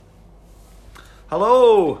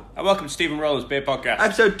Hello! And welcome to Stephen Rowland's Beer Podcast.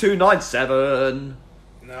 Episode 297.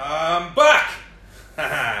 I'm back!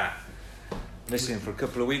 Missing for a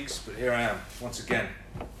couple of weeks, but here I am, once again.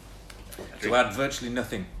 To add virtually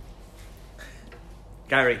nothing.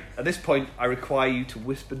 Gary, at this point, I require you to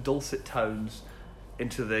whisper dulcet tones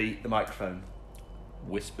into the microphone.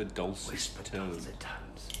 Whisper dulcet tones. Dulcet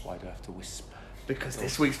tones. Why do I have to whisper? Because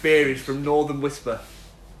this week's beer is from Northern Whisper.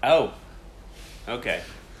 Oh. Okay.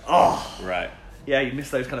 Oh! Right. Yeah, you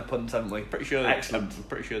missed those kind of puns, haven't we? Pretty sure. Excellent. I'm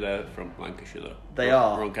pretty sure they're from Lancashire, though. They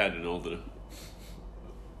are. Wrong kind of northern.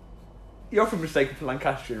 You're often mistaken for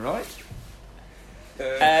Lancastrian, right?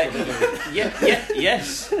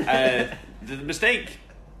 Yes. The mistake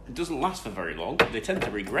doesn't last for very long. They tend to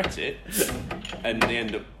regret it, and they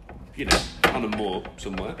end up, on a moor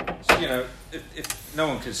somewhere. So, if no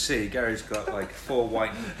one can see, Gary's got like four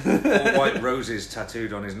white roses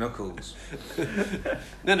tattooed on his knuckles.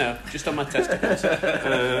 No, just on my testicles.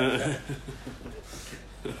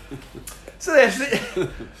 So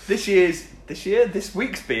this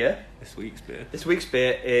week's beer. This week's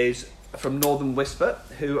beer is from Northern Whisper,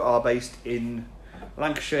 who are based in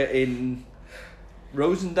Lancashire in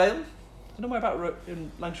Rosendale. I don't know where about in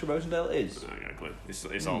Lancashire Rosendale is. I don't know,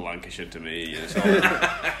 it's all Lancashire to me.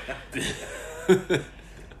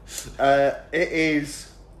 It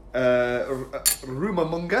is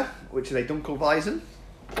Rumamunga, which is a Dunkelweizen.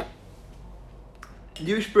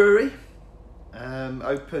 Newish brewery.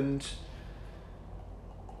 Opened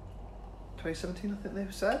 2017, I think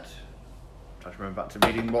they've said. I'm trying to remember back to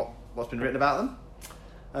reading what's been written about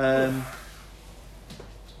them.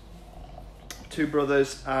 Two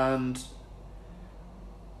brothers and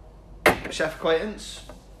a chef acquaintance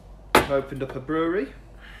have opened up a brewery.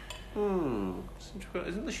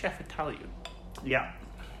 Isn't the chef Italian? Yeah.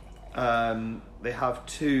 They have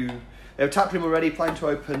a tap room already, planning to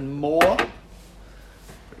open more.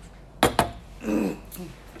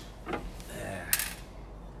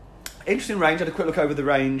 Interesting range. I had a quick look over the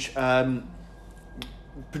range.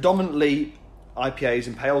 Predominantly IPAs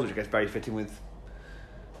and pales, which I guess very fitting with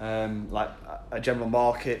like a general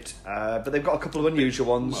market. But they've got a couple of unusual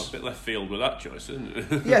ones. Well, a bit left field with that choice, isn't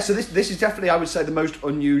it? Yeah, so this is definitely, I would say, the most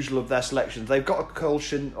unusual of their selections. They've got a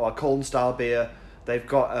Kölschen or a Köln style beer. They've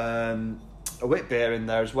got a wit beer in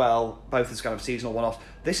there as well, both as kind of seasonal one-offs.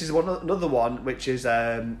 This is another one, which is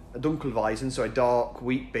a Dunkelweizen, so a dark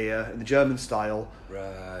wheat beer in the German style.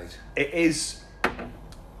 Right. It is.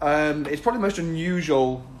 It's probably the most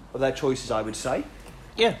unusual of their choices, I would say.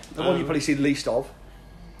 Yeah. The one you probably see the least of.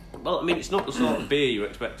 Well, I mean, it's not the sort of beer you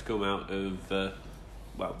expect to come out of,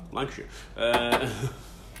 Lancashire.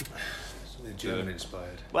 Something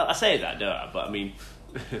German-inspired. Well, I say that, don't I? But I mean,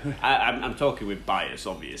 I'm talking with bias,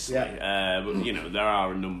 obviously. Yeah. But there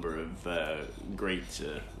are a number of great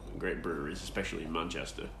breweries, especially in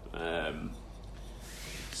Manchester. There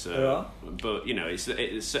are. But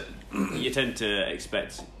it's you tend to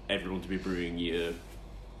expect everyone to be brewing your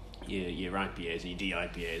IPAs and your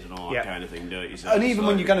DIPAs and all that kind of thing, don't you? So and even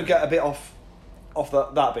when you kind of get a bit off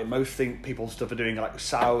that bit, most people stuff are doing like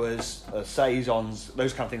sours, saisons,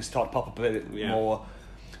 those kind of things start to pop up a bit more.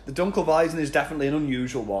 The Dunkelweizen is definitely an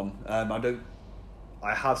unusual one.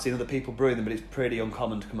 I have seen other people brewing them, but it's pretty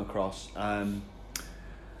uncommon to come across.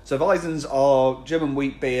 So Weizens are German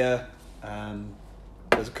wheat beer.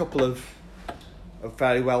 There's a couple of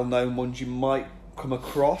fairly well-known ones you might come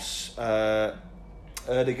across.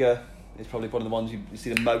 Erdinger is probably one of the ones you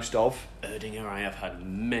see the most of. Erdinger, I have had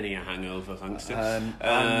many a hangover thanks to.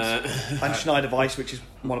 And Schneider Weiss, which is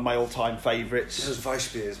one of my all-time favourites. Those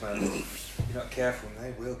Weiss beers, man. If you're not careful,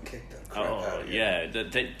 they will kick that crap out of you. Yeah,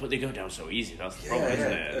 but they go down so easy. That's the problem,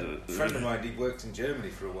 isn't it? A friend of mine, he worked in Germany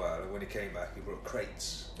for a while, and when he came back, he brought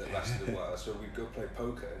crates that lasted a while. So we'd go play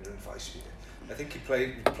poker and drink Weiss beer. I think he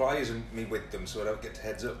plies me with them, so I don't get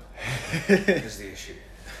heads up. Is the issue.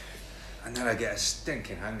 And then I get a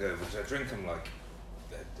stinking hangover because I drink them like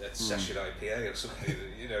a session IPA or something.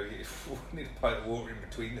 You need a pint of water in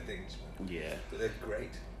between the things. Man. Yeah, but they're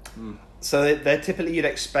great. So they're typically, you'd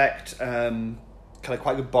expect kind of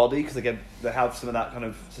quite good body because they have some of that kind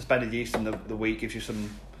of suspended yeast in the wheat, gives you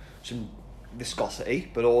some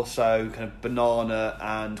viscosity, but also kind of banana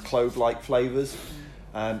and clove-like flavours.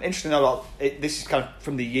 Interesting though, this is kind of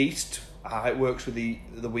from the yeast, how it works with the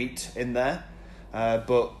wheat in there,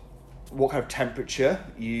 but what kind of temperature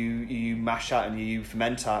you mash at and you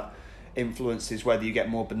ferment at influences whether you get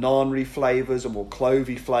more banana-y flavours or more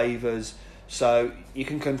clovey flavours. So you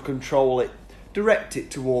can kind of control it, direct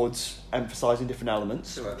it towards emphasising different elements.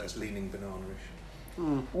 So that's leaning banana-ish.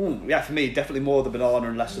 Yeah, for me, definitely more of the banana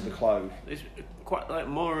and less of the clove. It's quite like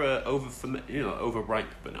more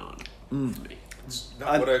overripe banana for me. It's not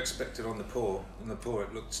And- what I expected on the pour. On the pour,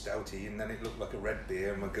 it looked stouty, and then it looked like a red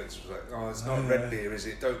beer, and my guts was like, "Oh, it's not red beer, is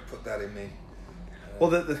it? Don't put that in me." Well,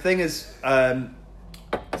 the thing is,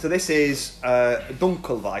 so this is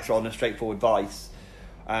Dunkelweiss rather than a straightforward Weiss,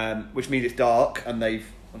 which means it's dark, and they've,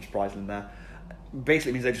 unsurprisingly there,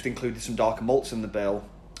 basically means they just included some darker malts in the bill,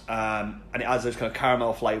 and it has those kind of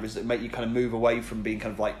caramel flavours that make you kind of move away from being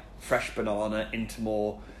kind of like fresh banana into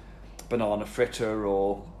more banana fritter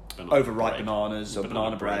or Banana overripe bread. bananas or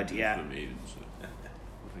banana bread, for yeah. me,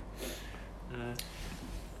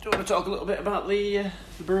 do you want to talk a little bit about the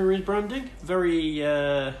brewery's branding? Very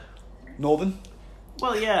Northern?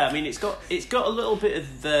 well, yeah. I mean, it's got a little bit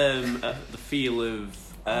of the feel of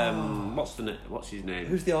what's his name?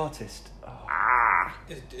 Who's the artist?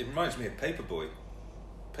 It reminds me of Paperboy.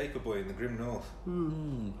 Paperboy in the Grim North.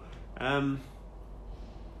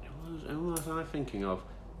 Who was I thinking of?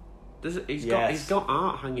 He's Yes. got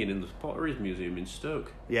art hanging in the Potteries Museum in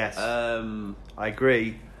Stoke. Yes, Um, I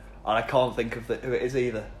agree, and I can't think of who it is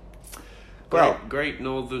either. Well, great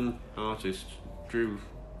northern artist Drew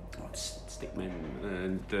Stickmin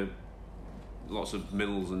and lots of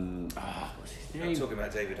mills and what's his You're name? not talking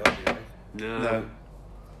about David Hodge, are you?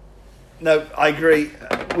 no, I agree.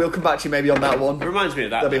 We'll come back to you maybe on that one. It reminds me of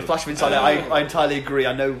that. There'll be a though. flash of insight. I entirely agree.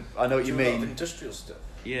 I know what you Do a lot of mean. industrial stuff.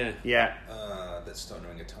 Yeah. Yeah, That's starting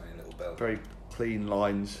to ring a tiny little bell. very clean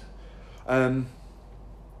lines. It'll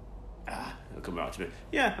come back to me.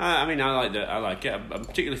 Yeah, I mean, I like it. I'm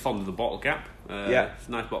particularly fond of the bottle cap. Yeah. It's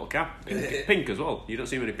a nice bottle cap. Pink as well. You don't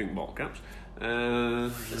see many pink bottle caps.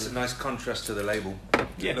 It's a nice contrast to the label.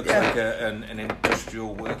 Yeah. It looks Yeah. like an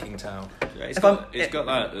industrial working town. It's If got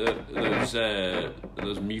I'm-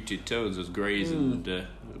 those muted tones, those greys and Okay,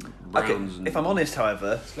 browns. And if I'm honest,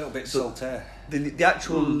 however, It's a little bit So- saltaire. the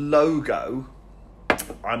actual logo,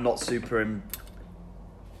 I'm not super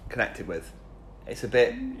connected with. It's a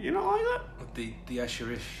bit, you not like that? The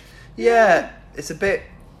Asherish. yeah, it's a bit.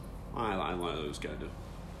 I like those kind of.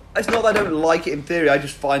 It's not that I don't like it in theory. I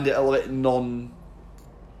just find it a little bit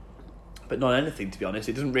but not anything, to be honest.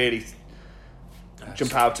 It doesn't really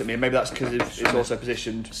jump out at me. Maybe that's because it's also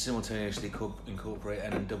positioned. Simultaneously incorporate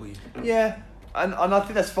N and W. Yeah, and I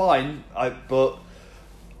think that's fine. But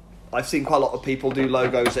I've seen quite a lot of people do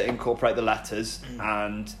logos that incorporate the letters,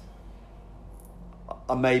 and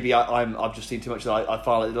maybe I've just seen too much that I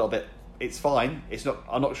find it a little bit. It's fine. It's not.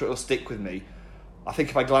 I'm not sure it'll stick with me. I think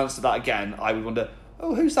if I glanced at that again, I would wonder,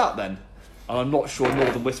 oh, who's that then? And I'm not sure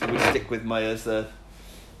Northern Whisper would stick with me as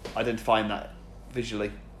identifying that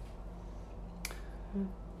visually.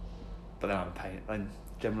 But then I'm a pain. And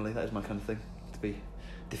generally, that is my kind of thing, to be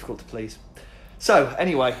difficult to please. So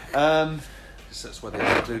anyway, That's why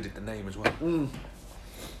they included the name as well.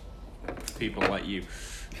 People like you.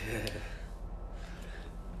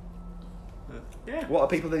 Yeah. what are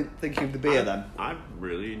people thinking of the beer then? I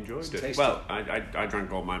really enjoyed It's it. tasty. Well, I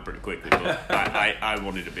drank all mine pretty quickly, but I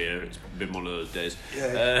wanted a beer. It's been one of those days.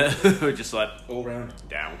 Yeah. Just like All round.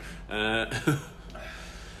 down.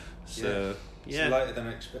 So It's yeah, lighter than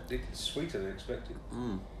I expected. It's sweeter than expected.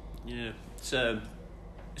 yeah. It's a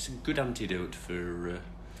good antidote for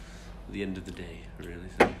the end of the day, really.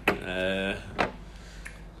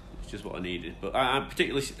 It's just what I needed. But I'm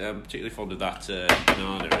particularly fond of that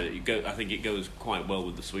banana. I think it goes quite well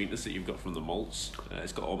with the sweetness that you've got from the malts.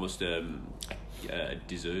 It's got almost a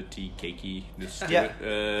desserty, cakiness to Yeah.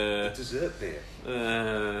 it. Dessert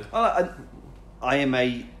beer. I am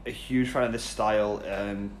a huge fan of this style.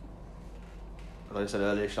 Like I said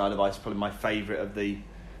earlier, Schneider Weiss is probably my favourite of them,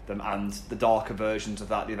 and the darker versions of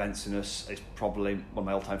that, the Avensinus, is probably one of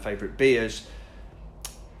my all-time favourite beers.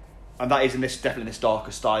 And that is definitely in this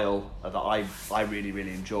darker style that I really,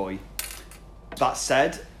 really enjoy. That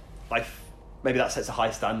said, maybe that sets a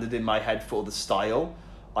high standard in my head for the style.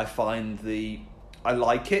 I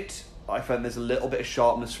like it. I find there's a little bit of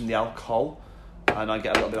sharpness from the alcohol, and I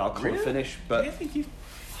get a little bit of alcohol Really? finish. But I think you.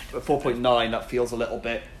 at 4.9, that feels a little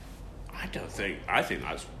bit. I think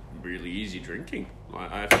that's really easy drinking.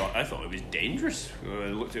 I thought it was dangerous. I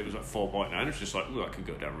looked at it was like 4.9. I was just like, that could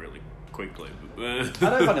go down really quickly. I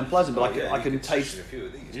don't find it unpleasant, but I you can could taste. section a few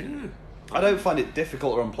of these. Yeah. I don't find it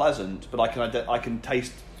difficult or unpleasant, but I can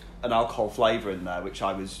taste an alcohol flavour in there, which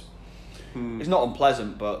I was. It's not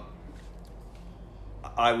unpleasant, but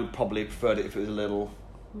I would probably prefer it if it was a little.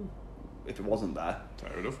 If it wasn't there.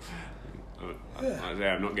 Fair enough.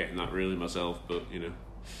 I'm not getting that really myself, but you know.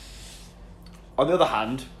 On the other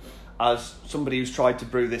hand, as somebody who's tried to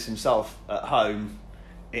brew this himself at home,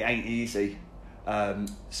 it ain't easy.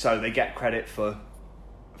 So they get credit for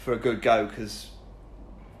a good go because,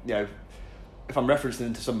 if I'm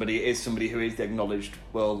referencing to somebody, it is somebody who is the acknowledged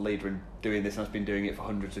world leader in doing this and has been doing it for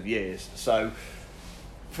hundreds of years. So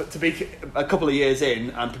to be a couple of years in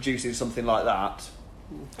and producing something like that,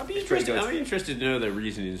 I'd be interested to know their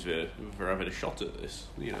reasonings for having a shot at this.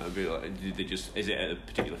 You know, I'd be like, did they just, is it a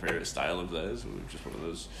particular favourite style of theirs, or just one of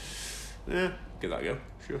those? Yeah, give that a go.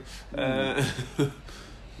 Sure.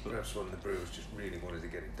 Perhaps one of the brewers just really wanted to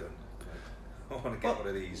get it done. Like, I want to get one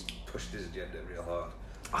of these, push this agenda real hard.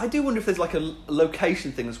 I do wonder if there's like a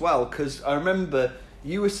location thing as well, because I remember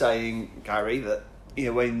you were saying, Gary, that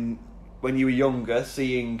when you were younger,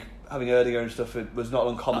 having Erdinger and stuff was not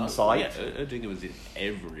an uncommon sight. Yeah, Erdinger was in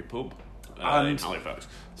every pub in Halifax.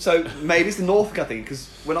 So maybe it's the Norfolk, I think, because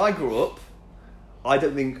when I grew up, I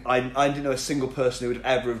don't think I didn't know a single person who would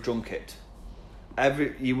ever have drunk it.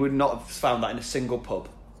 You would not have found that in a single pub.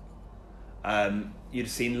 You'd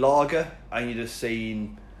have seen lager and you'd have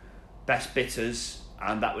seen best bitters,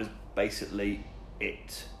 and that was basically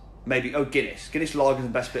it. Maybe Guinness lager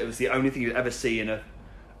and best bitter was the only thing you'd ever see in a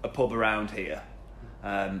pub around here.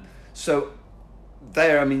 So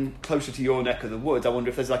there, I mean, closer to your neck of the woods, I wonder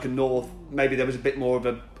if there's like a north. Maybe there was a bit more of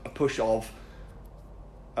a push of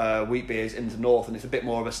wheat beers into north, and it's a bit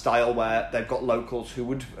more of a style where they've got locals who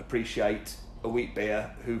would appreciate a wheat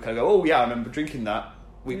beer, who kind of go, oh yeah, I remember drinking that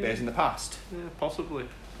wheat beers in the past. Yeah, possibly.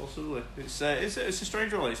 It's a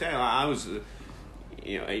strange one. Like I say, I was,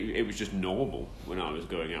 it was just normal when I was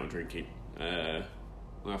going out drinking. When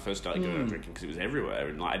I first started going out drinking, because it was everywhere,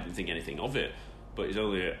 and I didn't think anything of it. But it's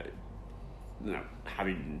only,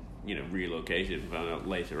 having relocated and found out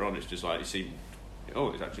later on, it's just like it seemed,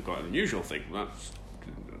 it's actually quite an unusual thing. That's,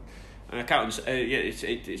 and I can't.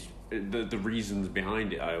 It's the reasons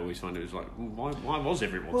behind it. I always find it was like, why was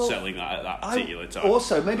everyone selling that at that particular time?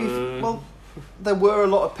 Also, maybe there were a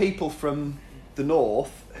lot of people from the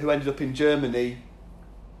north who ended up in Germany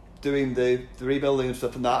doing the rebuilding and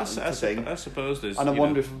stuff and that thing. I suppose there's... And I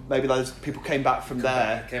wonder if maybe those people came back from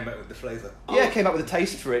there. Came back with the flavour. Yeah, came back with a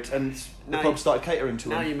taste for it, and the pub started catering to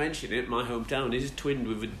them. Now you mention it, my hometown is twinned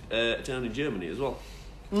with a town in Germany as well.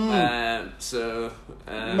 Maybe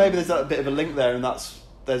there's a bit of a link there, and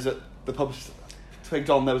the pub's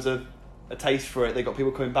twigged on, there was a taste for it. They got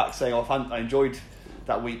people coming back saying, I enjoyed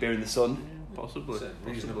that wheat beer in the sun. Possibly. It's a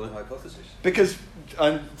reasonable hypothesis. Because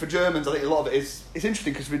for Germans, I think a lot of it is... It's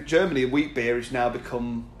interesting because with Germany, wheat beer has now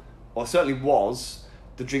become, or certainly was,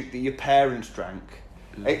 the drink that your parents drank.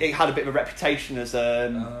 It had a bit of a reputation as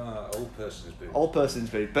old person's beer. Old person's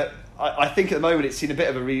beer. But I think at the moment it's seen a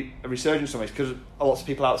bit of a resurgence almost, because lots of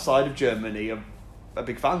people outside of Germany are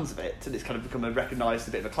big fans of it, and it's kind of become recognised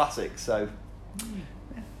a bit of a classic. So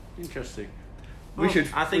interesting. We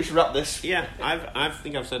should wrap this. Yeah, I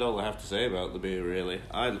think I've said all I have to say about the beer. Really,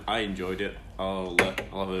 I enjoyed it. I'll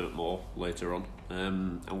have a bit more later on.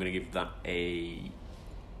 I'm going to give that a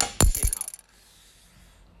 8.5.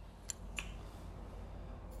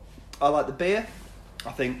 I like the beer.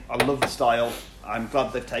 I love the style. I'm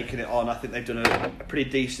glad they've taken it on. I think they've done a pretty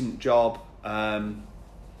decent job.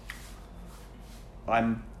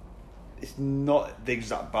 It's not the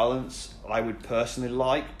exact balance I would personally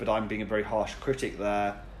like, but I'm being a very harsh critic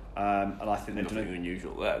there. And I think they've done nothing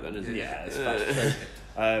unusual there, then, is it? Yeah, that's true.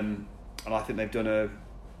 And I think they've done a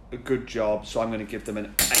good job, so I'm going to give them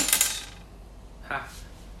an 8. Ha!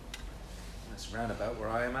 That's roundabout where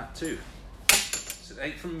I am at too. It's an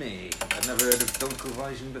 8 from me. I've never heard of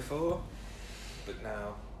Dunkelweizen before, but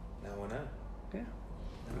now we know. Yeah.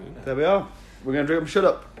 There we are. We're going to drink them. Shut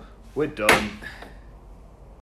up. We're done.